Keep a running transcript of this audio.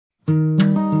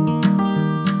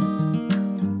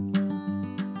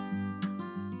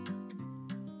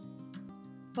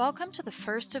Welcome to the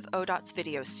first of ODOT's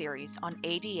video series on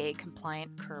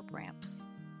ADA-compliant curb ramps.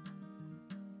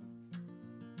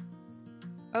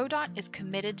 ODOT is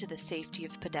committed to the safety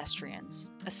of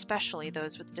pedestrians, especially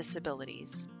those with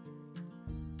disabilities.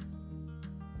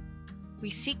 We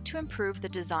seek to improve the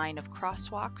design of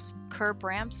crosswalks, curb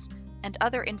ramps, and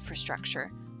other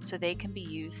infrastructure so they can be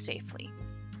used safely.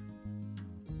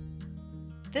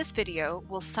 This video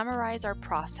will summarize our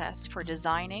process for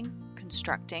designing,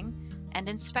 constructing, and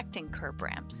inspecting curb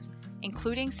ramps,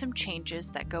 including some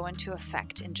changes that go into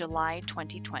effect in July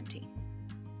 2020.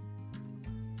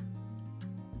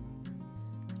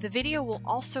 The video will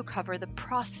also cover the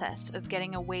process of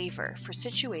getting a waiver for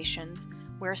situations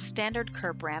where a standard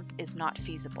curb ramp is not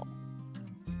feasible.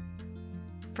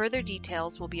 Further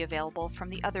details will be available from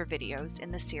the other videos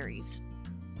in the series.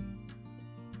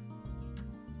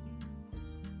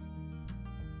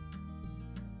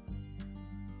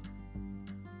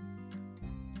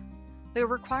 The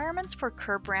requirements for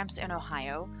curb ramps in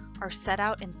Ohio are set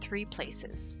out in 3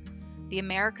 places: the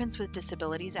Americans with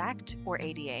Disabilities Act, or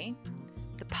ADA,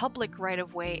 the Public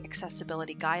Right-of-Way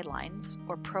Accessibility Guidelines,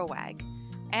 or PROAG,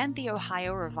 and the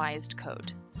Ohio Revised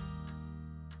Code.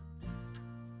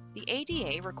 The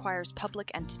ADA requires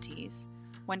public entities,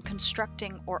 when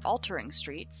constructing or altering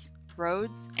streets,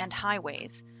 roads, and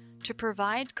highways, to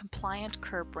provide compliant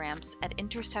curb ramps at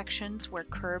intersections where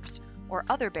curbs or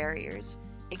other barriers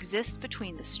exist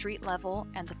between the street level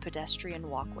and the pedestrian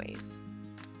walkways.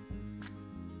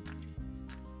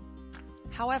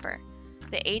 However,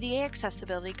 the ADA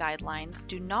accessibility guidelines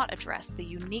do not address the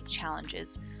unique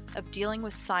challenges of dealing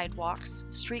with sidewalks,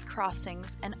 street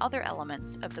crossings, and other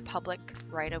elements of the public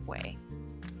right-of-way.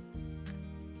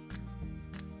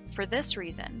 For this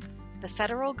reason, the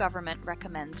federal government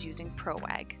recommends using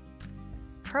PROAG.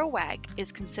 PROAG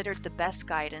is considered the best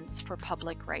guidance for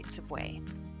public rights-of-way.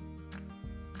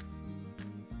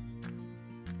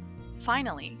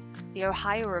 Finally, the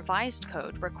Ohio Revised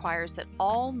Code requires that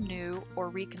all new or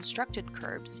reconstructed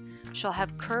curbs shall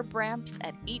have curb ramps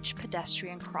at each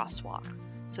pedestrian crosswalk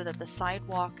so that the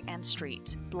sidewalk and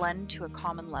street blend to a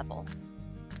common level.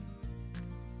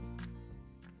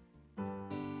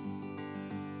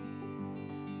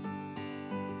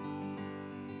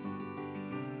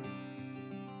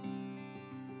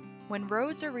 When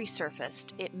roads are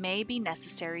resurfaced, it may be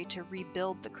necessary to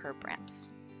rebuild the curb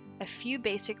ramps. A few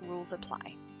basic rules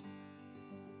apply.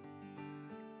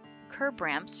 Curb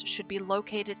ramps should be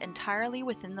located entirely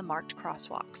within the marked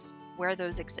crosswalks, where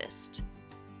those exist.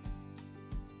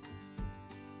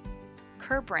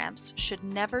 Curb ramps should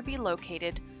never be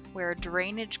located where a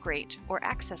drainage grate or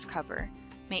access cover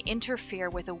may interfere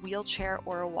with a wheelchair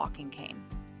or a walking cane.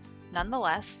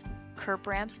 Nonetheless, curb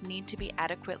ramps need to be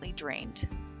adequately drained.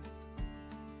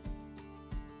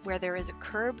 Where there is a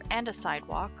curb and a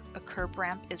sidewalk, a curb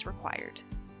ramp is required.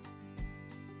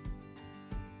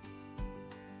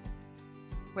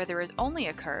 Where there is only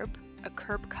a curb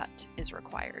cut is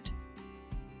required.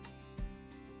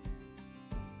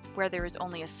 Where there is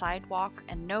only a sidewalk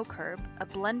and no curb, a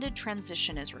blended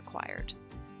transition is required.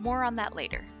 More on that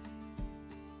later.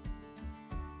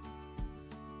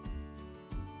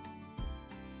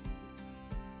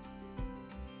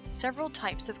 Several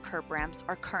types of curb ramps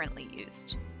are currently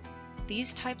used.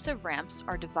 These types of ramps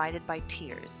are divided by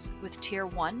tiers, with Tier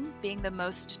 1 being the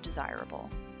most desirable.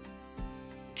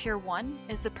 Tier 1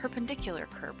 is the perpendicular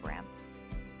curb ramp.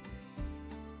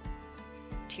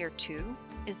 Tier 2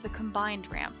 is the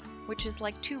combined ramp, which is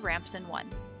like 2 ramps in one.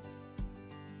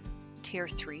 Tier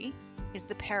 3 is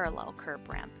the parallel curb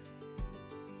ramp.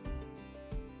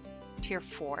 Tier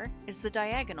 4 is the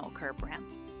diagonal curb ramp.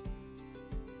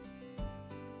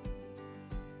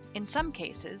 In some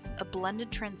cases, a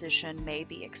blended transition may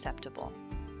be acceptable.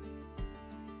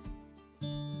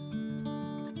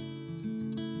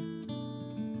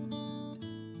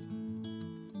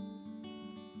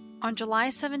 On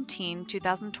July 17,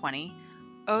 2020,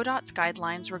 ODOT's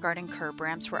guidelines regarding curb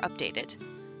ramps were updated.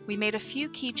 We made a few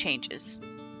key changes.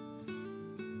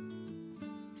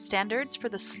 Standards for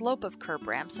the slope of curb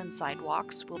ramps and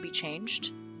sidewalks will be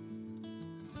changed.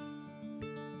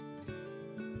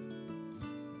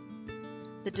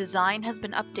 The design has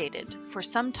been updated for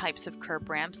some types of curb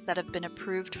ramps that have been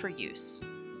approved for use.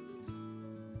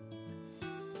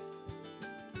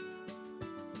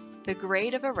 The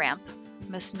grade of a ramp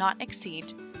must not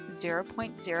exceed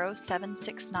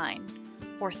 0.0769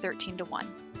 or 13:1.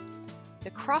 The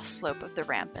cross slope of the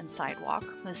ramp and sidewalk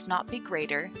must not be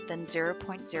greater than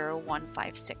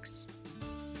 0.0156.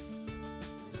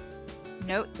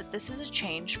 Note that this is a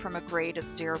change from a grade of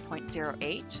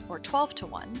 0.08 or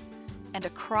 12:1 and a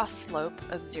cross slope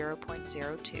of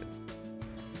 0.02.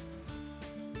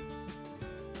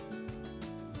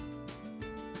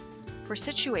 For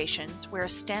situations where a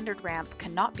standard ramp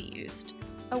cannot be used,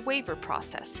 a waiver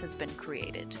process has been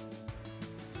created.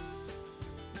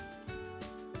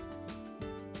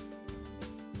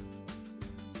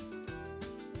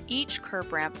 Each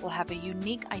curb ramp will have a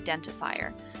unique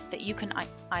identifier that you can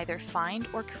either find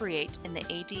or create in the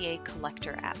ADA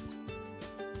Collector app.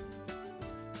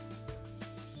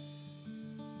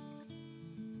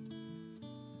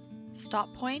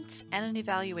 Stop points and an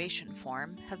evaluation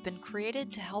form have been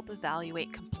created to help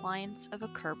evaluate compliance of a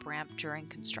curb ramp during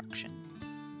construction.